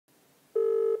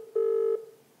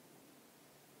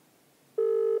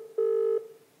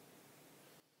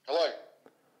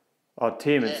Oh,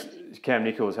 Tim, it's Cam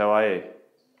Nichols. How are you?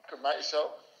 Good, mate.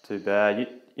 Yourself? Too bad.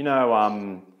 You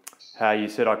know how you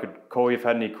said I could call you if I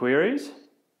had any queries?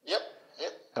 Yep.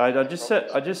 I just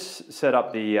set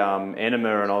up the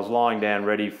enema, and I was lying down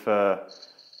ready for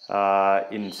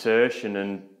insertion.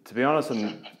 And to be honest,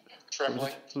 I'm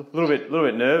Trembling. a little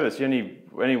bit nervous.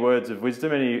 Any words of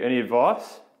wisdom? Any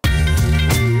advice?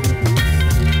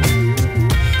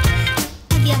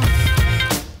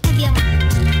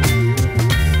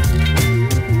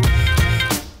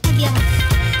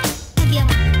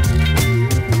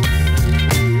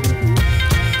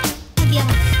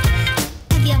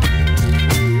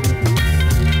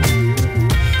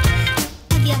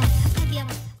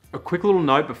 A quick little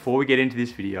note before we get into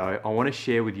this video, I want to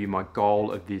share with you my goal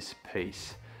of this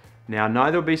piece. Now I know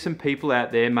there'll be some people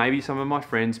out there, maybe some of my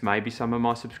friends, maybe some of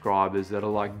my subscribers that are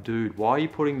like, dude, why are you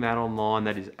putting that online?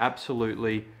 That is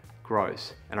absolutely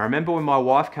gross. And I remember when my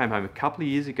wife came home a couple of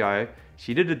years ago,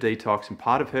 she did a detox and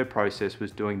part of her process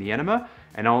was doing the enema,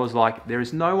 and I was like, there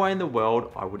is no way in the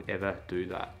world I would ever do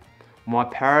that. My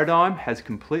paradigm has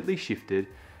completely shifted.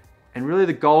 And really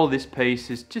the goal of this piece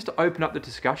is just to open up the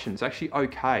discussion. It's actually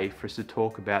okay for us to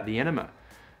talk about the enema.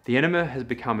 The enema has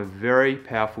become a very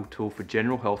powerful tool for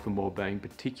general health and well-being,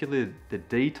 particularly the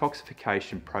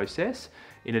detoxification process,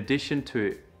 in addition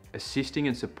to assisting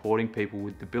and supporting people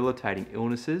with debilitating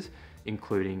illnesses,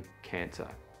 including cancer.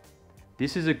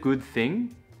 This is a good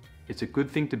thing. It's a good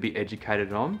thing to be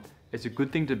educated on. It's a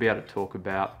good thing to be able to talk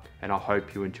about, and I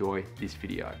hope you enjoy this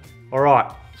video. All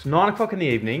right, it's 9 o'clock in the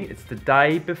evening. It's the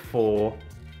day before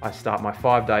I start my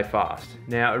 5-day fast.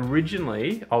 Now,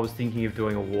 originally, I was thinking of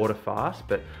doing a water fast,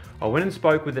 but I went and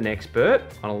spoke with an expert,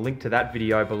 and I'll link to that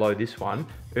video below this one,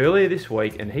 earlier this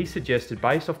week, and he suggested,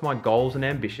 based off my goals and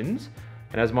ambitions,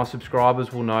 and as my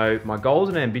subscribers will know, my goals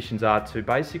and ambitions are to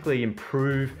basically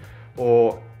improve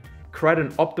or create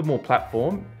an optimal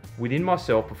platform within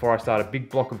myself before I start a big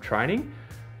block of training,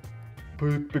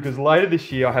 because later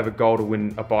this year I have a goal to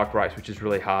win a bike race, which is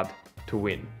really hard to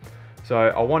win. So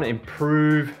I want to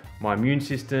improve my immune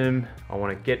system, I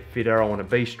want to get fitter, I want to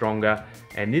be stronger,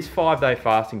 and this 5-day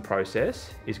fasting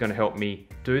process is going to help me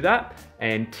do that.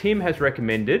 And Tim has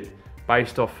recommended,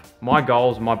 based off my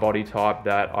goals and my body type,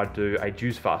 that I do a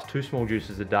juice fast, 2 small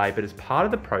juices a day, but as part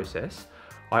of the process,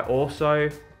 I also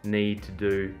need to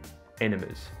do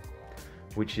enemas,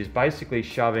 which is basically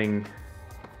shoving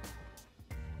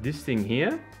this thing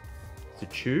here, it's a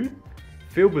tube,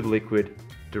 filled with liquid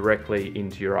directly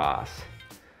into your ass.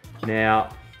 Now,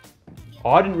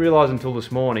 I didn't realize until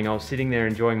this morning, I was sitting there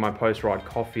enjoying my post-ride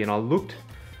coffee and I looked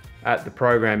at the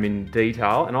program in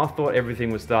detail and I thought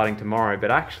everything was starting tomorrow, but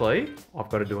actually, I've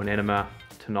got to do an enema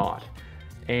tonight.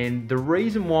 And the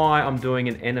reason why I'm doing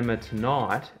an enema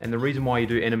tonight, and the reason why you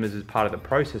do enemas as part of the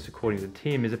process, according to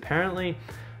Tim, is apparently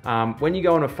when you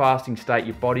go in a fasting state,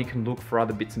 your body can look for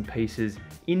other bits and pieces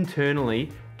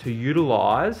internally to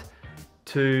utilize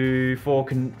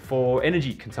for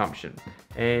energy consumption.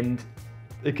 And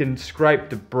it can scrape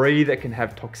debris that can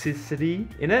have toxicity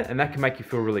in it, and that can make you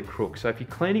feel really crook. So if you're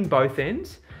cleaning both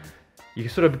ends, you're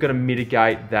sort of gonna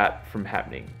mitigate that from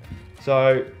happening.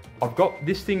 So I've got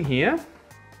this thing here.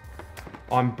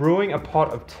 I'm brewing a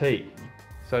pot of tea.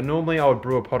 So normally I would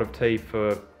brew a pot of tea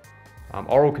for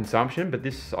oral consumption, but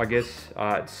this, I guess,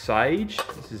 it's sage.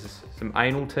 This is some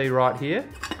anal tea right here.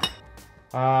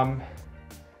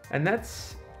 And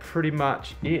that's pretty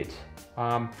much it.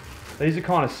 These are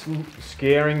kind of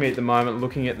scaring me at the moment,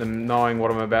 looking at them, knowing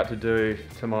what I'm about to do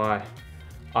to my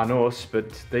anus,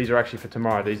 but these are actually for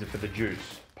tomorrow. These are for the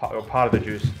juice, part of the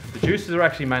juice. The juices are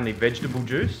actually mainly vegetable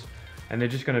juice, and they're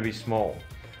just gonna be small.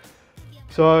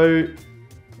 So,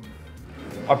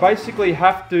 I basically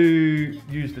have to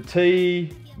use the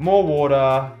tea, more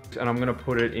water, and I'm gonna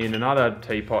put it in another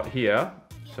teapot here.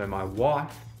 So my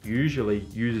wife usually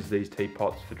uses these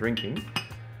teapots for drinking.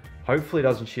 Hopefully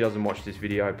she doesn't watch this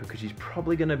video because she's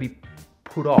probably gonna be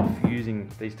put off using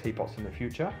these teapots in the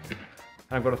future.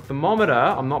 And I've got a thermometer,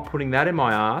 I'm not putting that in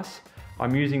my ass.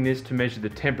 I'm using this to measure the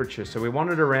temperature. So we want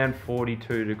it around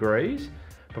 42 degrees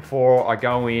before I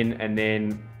go in and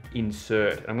then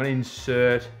insert. I'm gonna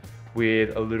insert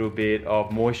with a little bit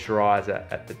of moisturizer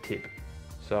at the tip.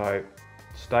 So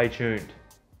stay tuned.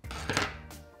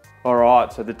 All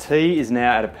right, so the tea is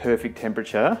now at a perfect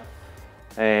temperature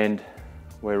and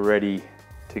we're ready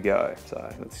to go. So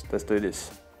let's do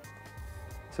this.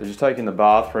 So just taking the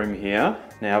bathroom here.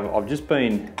 Now I've just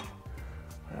been,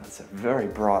 that's a very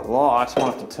bright light. I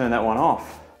might have to turn that one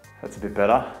off. That's a bit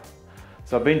better.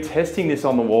 So I've been testing this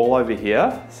on the wall over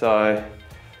here. So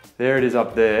there it is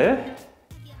up there.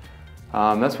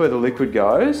 That's where the liquid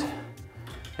goes.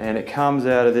 And it comes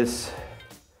out of this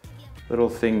little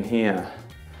thing here.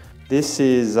 This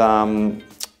is a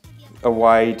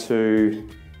way to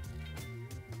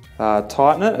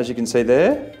tighten it, as you can see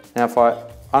there. Now if I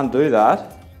undo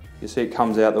that, you see it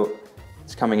comes out,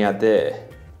 it's coming out there.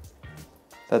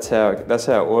 That's how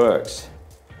it works.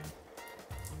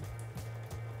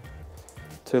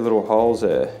 Two little holes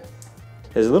there.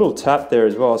 There's a little tap there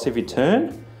as well, see if you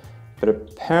turn, but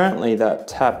apparently that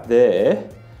tap there,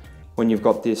 when you've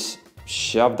got this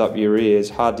shoved up your ear, is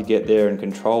hard to get there and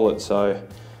control it. So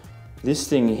this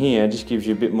thing here just gives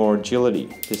you a bit more agility,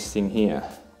 this thing here.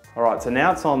 All right, so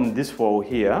now it's on this wall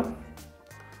here,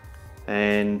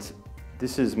 and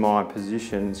this is my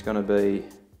position. It's gonna be,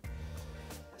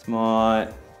 it's my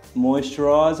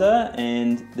moisturizer,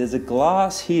 and there's a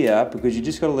glass here because you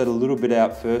just gotta let a little bit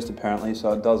out first apparently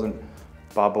so it doesn't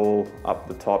bubble up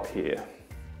the top here.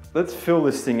 Let's fill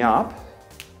this thing up.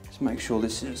 Just make sure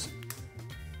this is,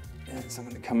 yeah, it's not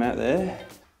gonna come out there.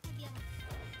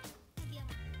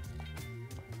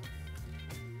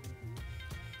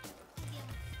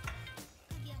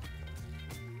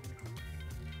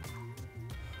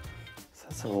 So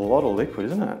that's a lot of liquid,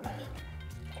 isn't it?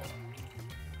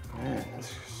 Man,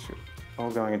 that's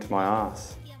all going into my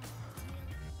ass.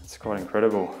 It's quite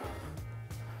incredible.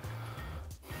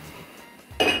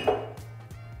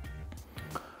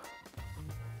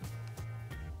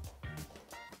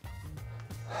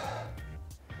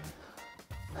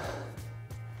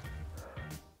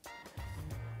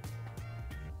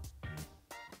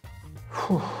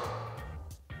 Whew. A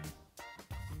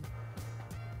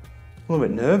little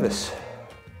bit nervous.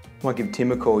 Might give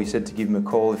Tim a call. He said to give him a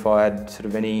call if I had sort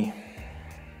of any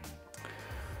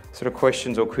sort of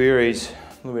questions or queries.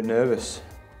 A little bit nervous.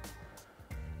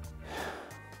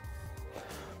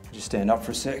 Just stand up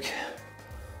for a sec.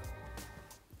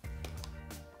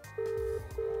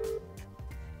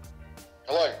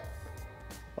 Hello.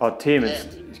 Oh, Tim,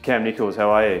 it's Cam Nichols. How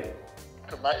are you?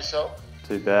 Good, mate. Yourself?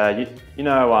 Too bad. You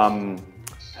know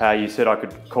how you said I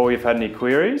could call you if I had any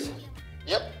queries?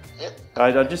 Yep.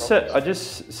 I just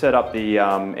set up the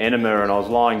enema, and I was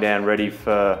lying down ready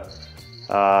for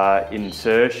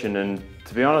insertion, and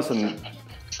to be honest, I'm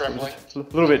Trembling. a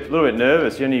little bit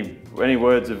nervous. Any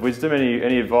words of wisdom?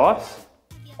 Any advice?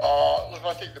 Look,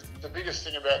 I think the biggest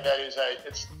thing about that is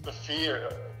it's the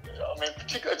fear. I mean,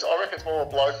 particularly, I reckon it's more a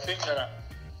bloke thing than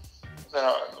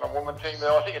a woman thing. But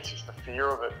I think it's just the fear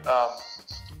of it.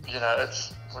 You know,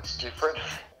 it's different.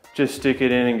 Just stick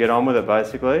it in and get on with it,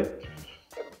 basically.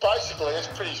 Basically, it's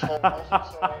pretty small. So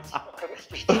it's not going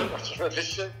to be too much of an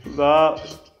issue. No.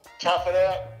 Just tough it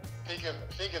out.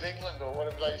 Think of England or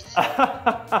whatever they used to say.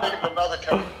 Think of another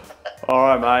country. All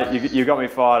right, mate. You got me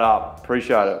fired up.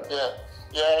 Appreciate it. Yeah.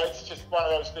 It's just one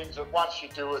of those things that once you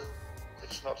do it,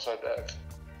 it's not so bad.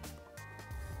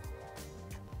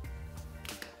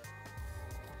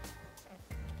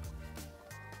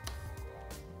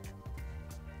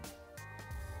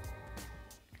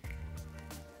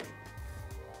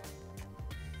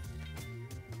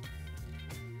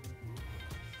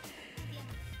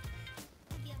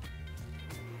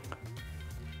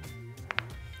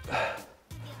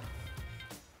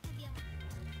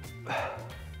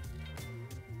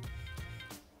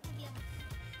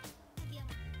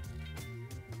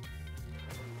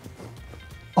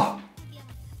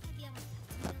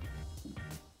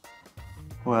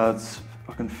 Well,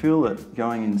 I can feel it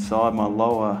going inside my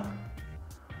lower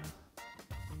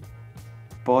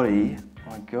body.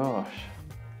 My gosh,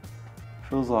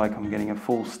 feels like I'm getting a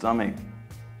full stomach.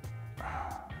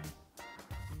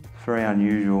 It's very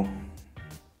unusual.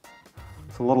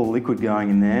 There's a lot of liquid going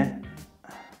in there.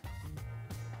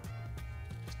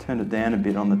 Just turned it down a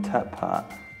bit on the tap part.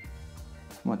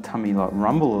 My tummy like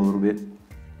rumble a little bit.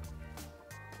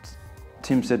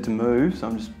 Tim said to move, so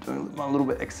I'm just doing my little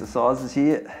bit of exercises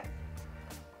here.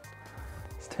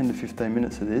 It's 10 to 15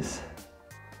 minutes of this.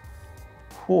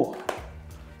 Whew,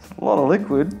 it's a lot of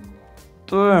liquid.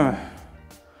 Damn.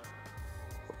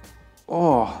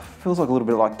 Oh, feels like a little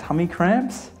bit like tummy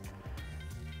cramps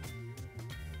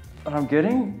that I'm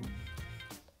getting.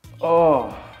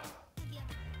 Oh,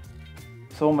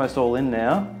 it's almost all in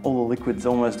now. All the liquid's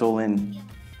almost all in.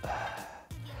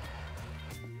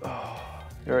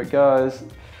 Here it goes.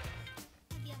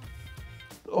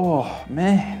 Oh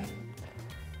man,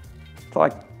 it's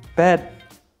like bad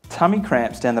tummy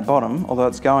cramps down the bottom, although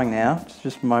it's going now, it's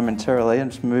just momentarily. I'm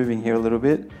just moving here a little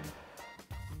bit.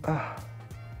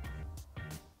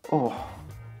 Oh,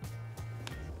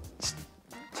 just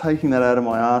taking that out of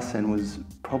my arse end was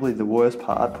probably the worst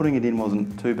part. Putting it in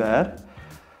wasn't too bad,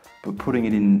 but putting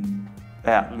it in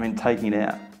out, I mean taking it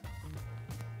out.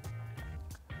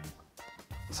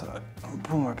 So I'm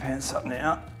pulling my pants up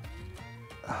now.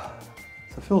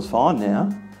 So it feels fine now.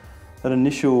 That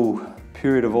initial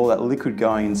period of all that liquid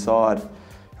going inside,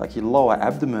 like your lower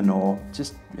abdomen or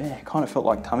just, yeah, kind of felt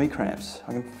like tummy cramps.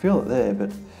 I can feel it there, but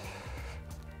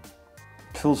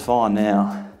it feels fine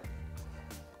now.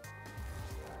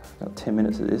 Got 10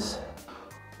 minutes of this.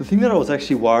 The thing that I was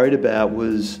actually worried about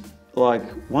was, like,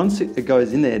 once it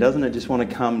goes in there, doesn't it just want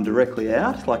to come directly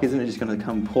out? Like, isn't it just going to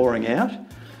come pouring out?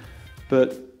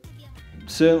 But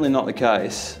certainly not the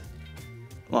case.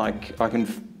 Like, I can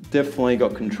definitely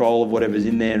got control of whatever's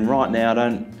in there, and right now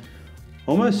I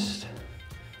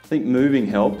think moving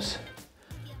helps.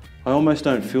 I almost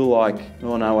don't feel like,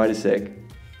 oh no, wait a sec.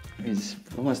 It's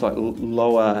almost like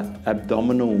lower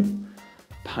abdominal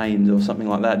pains or something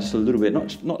like that, just a little bit,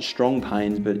 not strong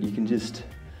pains, but you can just,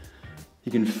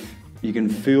 you can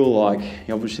feel like,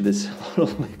 obviously there's a lot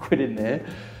of liquid in there.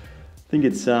 I think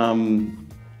it's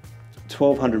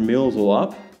 1200 mils all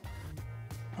up.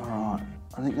 All right,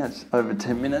 I think that's over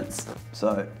 10 minutes. So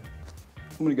I'm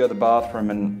gonna go to the bathroom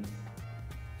and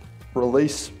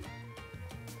release.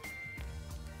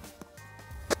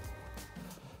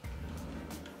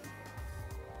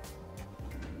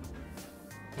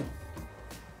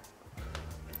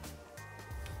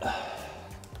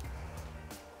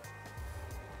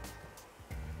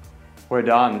 We're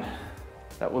done.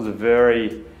 That was a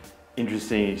very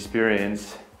interesting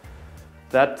experience.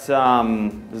 There's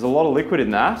a lot of liquid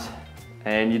in that,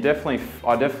 and I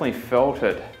definitely felt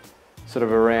it sort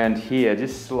of around here,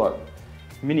 just like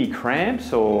mini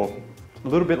cramps or a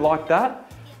little bit like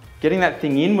that. Getting that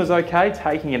thing in was okay,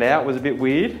 taking it out was a bit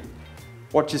weird.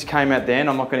 What just came out then,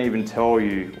 I'm not going to even tell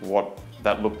you what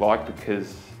that looked like,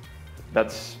 because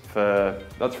that's for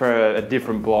a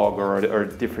different blog or a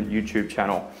different YouTube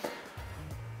channel.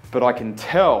 But I can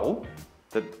tell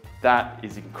that that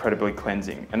is incredibly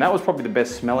cleansing. And that was probably the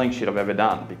best smelling shit I've ever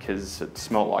done, because it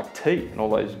smelled like tea and all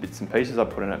those bits and pieces I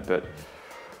put in it. But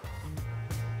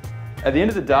at the end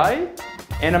of the day,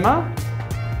 enema,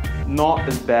 not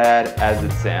as bad as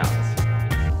it sounds.